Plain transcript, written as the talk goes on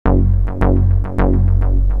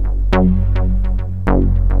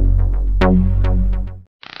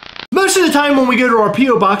time when we go to our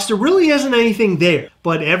P.O. box, there really isn't anything there.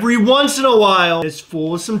 But every once in a while, it's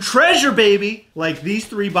full of some treasure, baby. Like these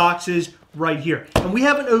 3 boxes right here. And we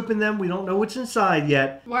haven't opened them. We don't know what's inside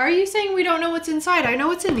yet. Why are you saying we don't know what's inside? I know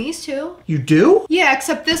what's in these 2. You do? Yeah,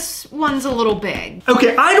 except this one's a little big.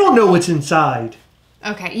 Okay, I don't know what's inside.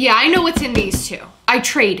 Okay, yeah, I know what's in these 2. I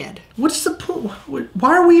traded. What's the point?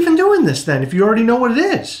 Why are we even doing this then if you already know what it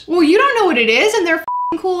is? Well, you don't know what it is and they're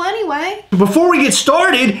f***ing cool anyway. Before we get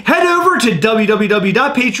started, head over to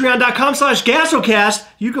www.patreon.com/Gastlecast.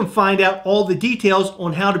 You can find out all the details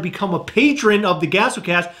on how to become a patron of the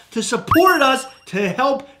Gastlecast to support us to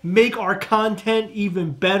help make our content even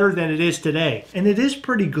better than it is today. And it is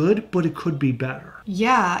pretty good, but it could be better.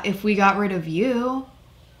 Yeah, if we got rid of you.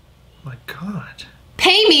 My God.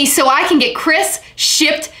 Pay me so I can get Chris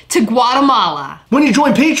shipped to Guatemala. When you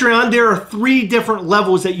join Patreon, there are 3 different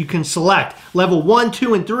levels that you can select. Level 1,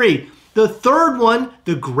 2, and 3. The third one,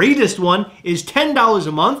 the greatest one, is $10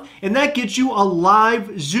 a month, and that gets you a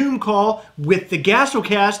live Zoom call with the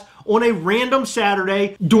Gastlecast on a random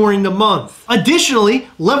Saturday during the month. Additionally,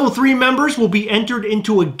 level 3 members will be entered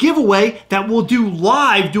into a giveaway that we'll do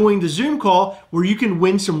live during the Zoom call where you can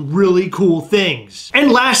win some really cool things.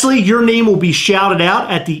 And lastly, your name will be shouted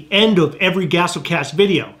out at the end of every Gastlecast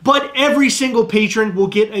video. But every single patron will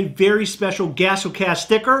get a very special Gastlecast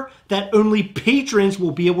sticker that only patrons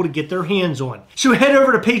will be able to get their hands on. So head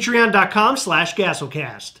over to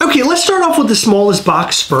patreon.com/Gastlecast. Okay, let's start off with the smallest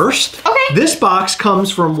box first. Okay. This box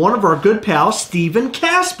comes from one of our good pals, Steven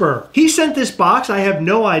Casper. He sent this box. I have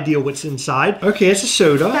no idea what's inside. Okay, it's a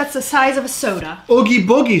soda. That's the size of a soda. Oogie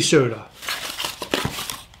Boogie soda.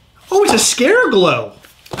 Oh, it's a Scare Glow.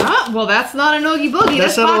 Ah, well, that's not an Oogie Boogie.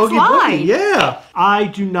 That's this not box an Oogie lied. Boogie. Yeah. I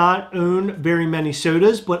do not own very many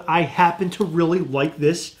sodas, but I happen to really like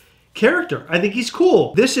this character. I think he's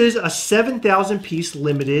cool. This is a 7,000 piece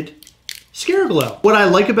limited Scare Glow. What I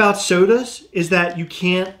like about sodas is that you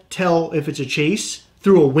can't tell if it's a chase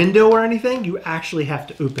through a window or anything. You actually have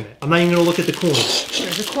to open it. I'm not even gonna look at the coins.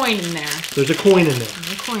 There's a coin in there. There's a coin in there.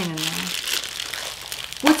 There's a coin in there.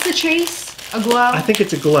 What's the chase? A glow? I think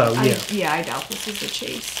it's a glow, yeah. Yeah, I doubt this is the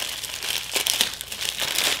chase.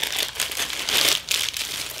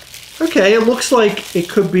 Okay, it looks like it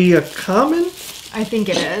could be a common. I think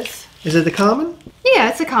it is. Is it the common? Yeah,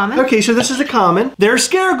 it's a common. Okay, so this is a common. There's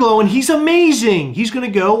Scare Glow, and he's amazing. He's gonna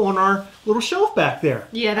go on our little shelf back there.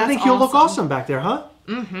 Yeah, that's I think he'll look awesome back there, huh?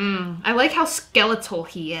 Mm-hmm. I like how skeletal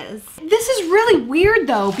he is. This is really weird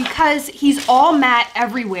though, because he's all matte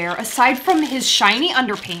everywhere, aside from his shiny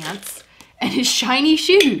underpants and his shiny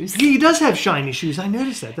shoes. Yeah, he does have shiny shoes. I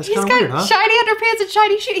noticed that. That's kind of weird, huh? He's got shiny underpants and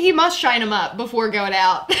shiny shoes. He must shine them up before going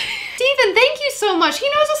out. Steven, thank you so much. He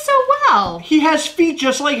knows us so well. He has feet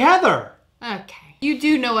just like Heather. Okay. You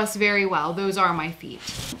do know us very well. Those are my feet.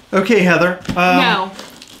 Okay, Heather. No.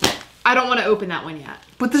 I don't want to open that one yet.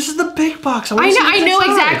 But this is the big box. I know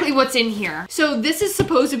exactly what's in here. So this is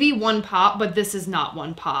supposed to be 1 pop, but this is not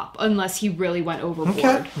 1 pop, unless he really went overboard.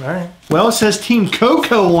 Okay, all right. Well, it says Team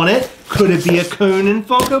Coco on it. Could it be a Conan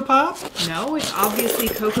Funko Pop? No, it's obviously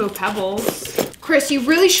Cocoa Pebbles. Chris, you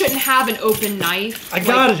really shouldn't have an open knife. I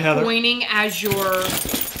got it, Heather. Pointing as you're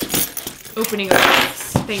opening a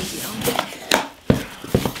box. Thank you.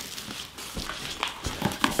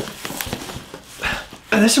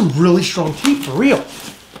 That's some really strong teeth, for real.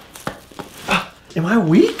 Am I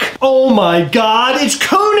weak? Oh my God, it's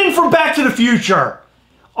Conan from Back to the Future.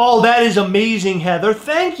 Oh, that is amazing, Heather.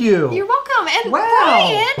 Thank you. You're welcome. And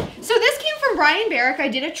wow. Brian, so this came from Brian Barrick. I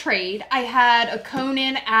did a trade. I had a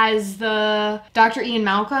Conan as the Dr. Ian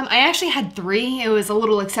Malcolm. I actually had 3. It was a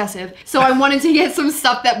little excessive. So I wanted to get some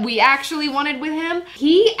stuff that we actually wanted with him.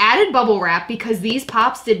 He added bubble wrap because these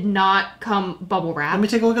pops did not come bubble wrap. Let me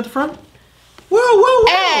take a look at the front. Whoa, whoa,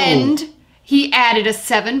 whoa. And he added a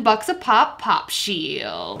 $7 a pop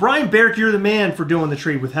shield. Brian Barrick, you're the man for doing the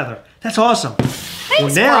trade with Heather. That's awesome.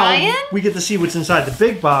 Thanks, well, now Brian. We get to see what's inside the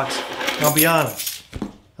big box. I'll be honest.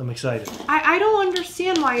 I'm excited. I don't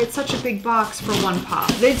understand why it's such a big box for 1 pop.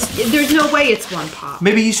 There's no way it's 1 pop.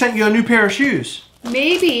 Maybe he sent you a new pair of shoes.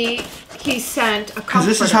 Maybe he sent a comforter. Because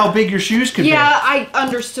this is how big your shoes could be. Yeah, I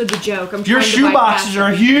understood the joke. Your shoe boxes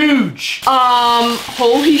are huge.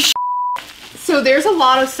 Holy sh**. So there's a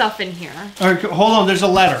lot of stuff in here. All right, hold on. There's a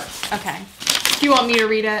letter. Okay. Do you want me to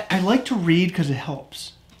read it? I like to read because it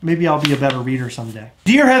helps. Maybe I'll be a better reader someday.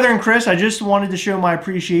 Dear Heather and Chris, I just wanted to show my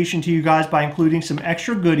appreciation to you guys by including some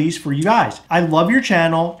extra goodies for you guys. I love your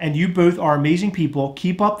channel and you both are amazing people.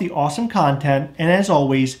 Keep up the awesome content. And as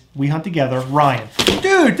always, we hunt together, Ryan.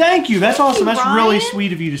 Dude, thank you. That's awesome. That's really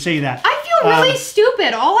sweet of you to say that. I feel really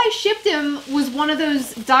stupid. All I shipped him was one of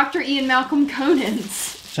those Dr. Ian Malcolm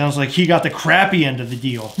Conans. Sounds like he got the crappy end of the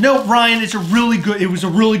deal. No, Ryan, it was a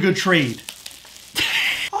really good trade.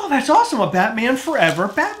 Oh, that's awesome. A Batman Forever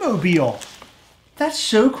Batmobile. That's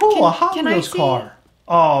so cool. A Hot Wheels car.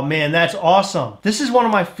 Oh, man, that's awesome. This is one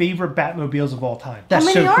of my favorite Batmobiles of all time. That's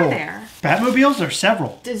so cool. How many are there? Batmobiles? There's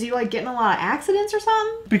several. Does he like get in a lot of accidents or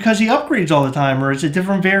something? Because he upgrades all the time, or it's a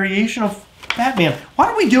different variation of Batman. Why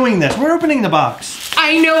are we doing this? We're opening the box.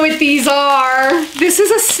 I know what these are. This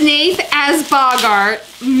is a Snape as Bogart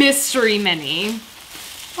mystery mini.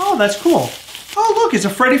 Oh, that's cool. Oh, look, it's a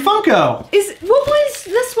Freddy Funko. What was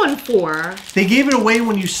this one for? They gave it away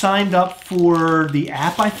when you signed up for the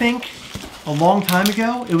app, I think, a long time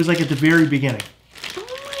ago. It was like at the very beginning.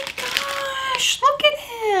 Oh my gosh, look at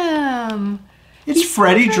him. It's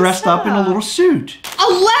Freddy dressed up in a little suit. A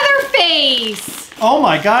Leatherface. Oh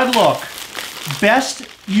my God, look. Best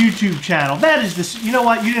YouTube channel. That is this. You know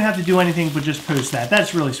what? You didn't have to do anything but just post that.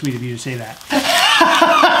 That's really sweet of you to say that.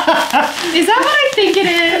 Is that what I think it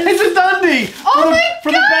is? It's a Dundee. Oh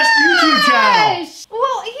for the best YouTube channel.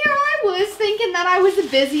 Well, here I was thinking that I was the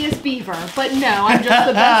busiest beaver, but no, I'm just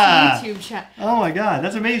the best YouTube channel. Oh my God,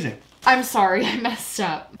 that's amazing. I'm sorry, I messed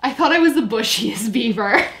up. I thought I was the bushiest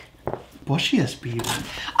beaver. Bushiest beaver.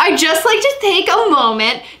 I'd just like to take a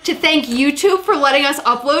moment to thank YouTube for letting us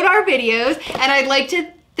upload our videos, and I'd like to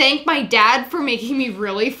thank my dad for making me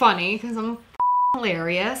really funny, because I'm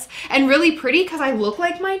hilarious, and really pretty because I look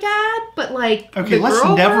like my dad, but like okay, let's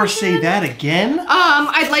never say that again.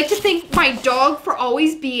 I'd like to thank my dog for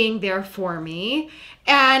always being there for me,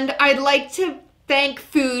 and I'd like to thank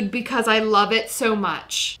food because I love it so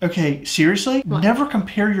much. Okay, seriously? What? Never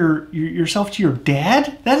compare yourself to your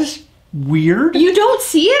dad? That is weird. You don't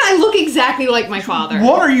see it? I look exactly like my father.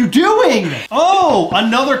 What are you doing? Oh,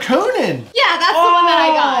 another Conan. Yeah, that's the one that I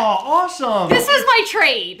got. Oh, awesome. This was my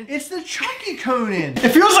trade. It's the Chucky Conan. It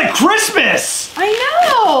feels like Christmas. I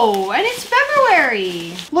know, and it's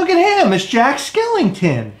February. Look at him. It's Jack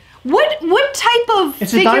Skellington. What type of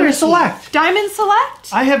It's a Diamond Select. Diamond Select?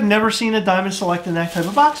 I have never seen a Diamond Select in that type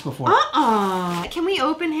of box before. Can we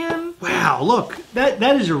open him? Wow, look. That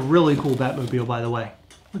is a really cool Batmobile, by the way.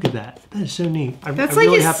 Look at that. That is so neat. That's like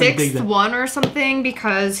his sixth one or something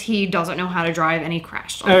because he doesn't know how to drive and he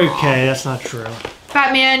crashed. Okay, that's not true.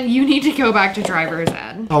 Batman, you need to go back to driver's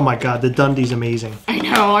ed. Oh my God, the Dundee's amazing. I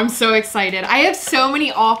know, I'm so excited. I have so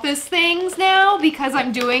many Office things now because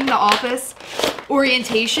I'm doing the Office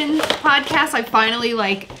orientation podcast. I finally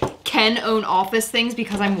can own Office things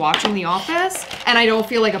because I'm watching The Office and I don't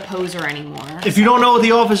feel like a poser anymore. If you don't know what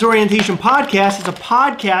the Office Orientation Podcast, it's a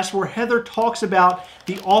podcast where Heather talks about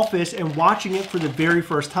The Office and watching it for the very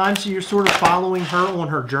first time, so you're sort of following her on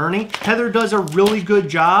her journey. Heather does a really good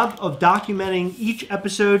job of documenting each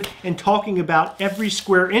episode and talking about every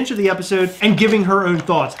square inch of the episode and giving her own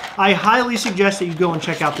thoughts. I highly suggest that you go and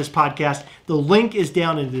check out this podcast. The link is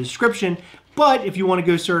down in the description. But if you want to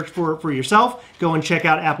go search for yourself, go and check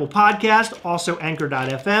out Apple Podcast, also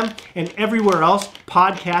Anchor.fm, and everywhere else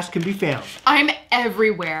podcasts can be found. I'm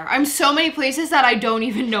everywhere. I'm so many places that I don't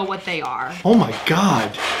even know what they are. Oh my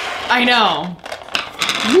God. I know.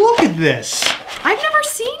 Look at this. I've never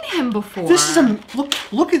seen him before. This is a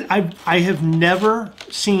look at I have never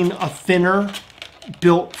seen a thinner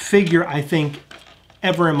built figure, I think,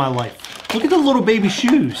 ever in my life. Look at the little baby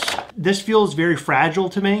shoes. This feels very fragile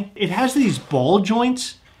to me. It has these ball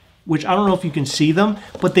joints, which I don't know if you can see them,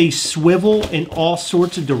 but they swivel in all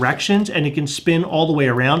sorts of directions and it can spin all the way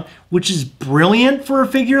around, which is brilliant for a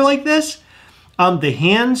figure like this. The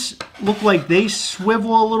hands look like they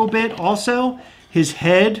swivel a little bit also. His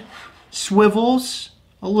head swivels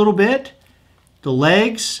a little bit. The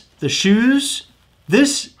legs, the shoes.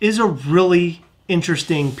 This is a really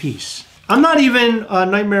interesting piece. I'm not even a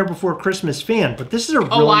Nightmare Before Christmas fan, but this is a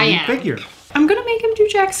really neat figure. I'm gonna make him do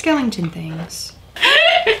Jack Skellington things.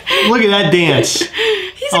 Look at that dance.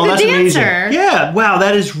 He's a good dancer. Amazing. Yeah, wow,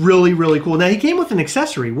 that is really, really cool. Now, he came with an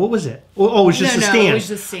accessory. What was it? Oh, it was just a stand. It was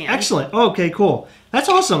just a stand. Excellent. Okay, cool. That's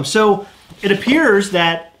awesome. So it appears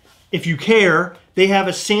that, if you care, they have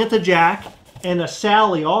a Santa Jack and a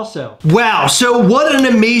Sally also. Wow, so what an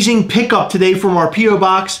amazing pickup today from our P.O.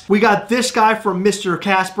 Box. We got this guy from Mr.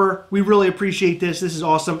 Casper. We really appreciate this. This is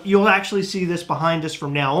awesome. You'll actually see this behind us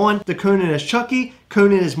from now on. The Conan is Chucky.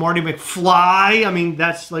 Conan is Marty McFly. I mean,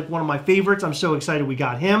 that's like one of my favorites. I'm so excited we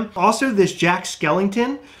got him. Also, this Jack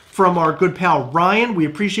Skellington from our good pal Ryan. We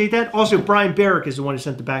appreciate that. Also, Brian Barrick is the one who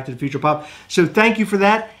sent the Back to the Future Pop. So thank you for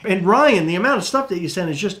that. And Ryan, the amount of stuff that you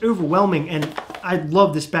sent is just overwhelming. And I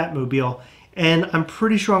love this Batmobile. and I'm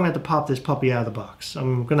pretty sure I'm going to have to pop this puppy out of the box.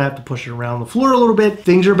 I'm going to have to push it around the floor a little bit.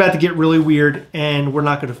 Things are about to get really weird, and we're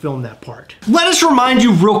not going to film that part. Let us remind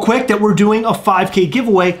you real quick that we're doing a 5K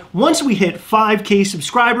giveaway. Once we hit 5K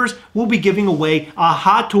subscribers, we'll be giving away a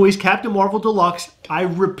Hot Toys Captain Marvel Deluxe. I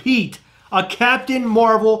repeat, a Captain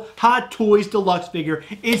Marvel Hot Toys Deluxe figure.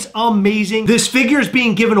 It's amazing. This figure is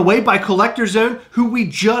being given away by Collector Zone, who we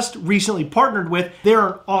just recently partnered with. They're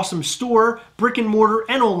an awesome store, brick and mortar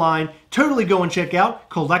and online. Totally go and check out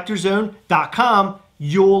collectorzone.com.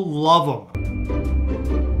 You'll love them.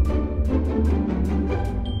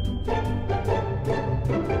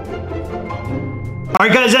 All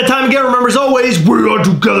right, guys, that time again. Remember, as always, we are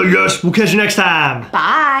together, yes. We'll catch you next time.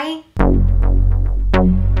 Bye.